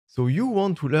So you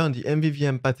want to learn the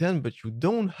MVVM pattern, but you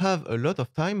don't have a lot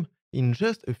of time? In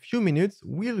just a few minutes,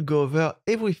 we'll go over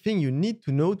everything you need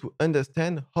to know to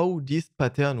understand how this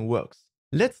pattern works.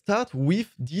 Let's start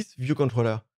with this view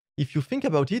controller. If you think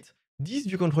about it, this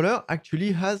view controller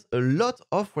actually has a lot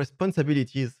of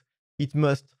responsibilities. It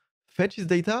must fetch its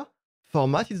data,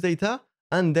 format its data,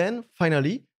 and then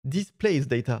finally display its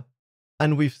data.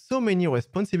 And with so many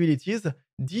responsibilities,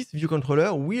 this view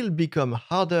controller will become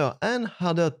harder and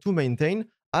harder to maintain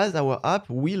as our app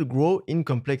will grow in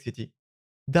complexity.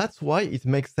 That's why it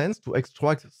makes sense to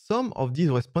extract some of these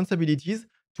responsibilities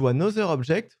to another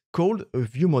object called a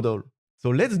view model. So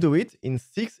let's do it in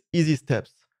 6 easy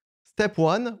steps. Step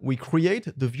 1, we create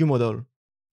the view model.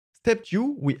 Step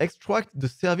 2, we extract the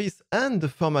service and the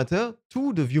formatter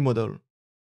to the view model.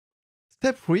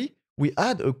 Step 3, we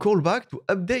add a callback to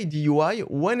update the UI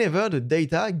whenever the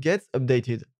data gets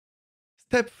updated.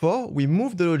 Step 4, we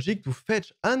move the logic to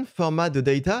fetch and format the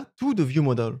data to the view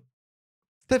model.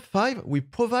 Step 5, we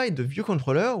provide the view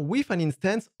controller with an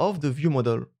instance of the view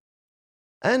model.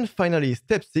 And finally,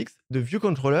 step 6, the view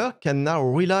controller can now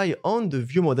rely on the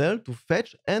view model to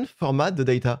fetch and format the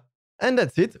data. And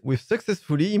that's it, we've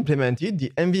successfully implemented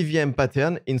the MVVM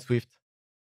pattern in Swift.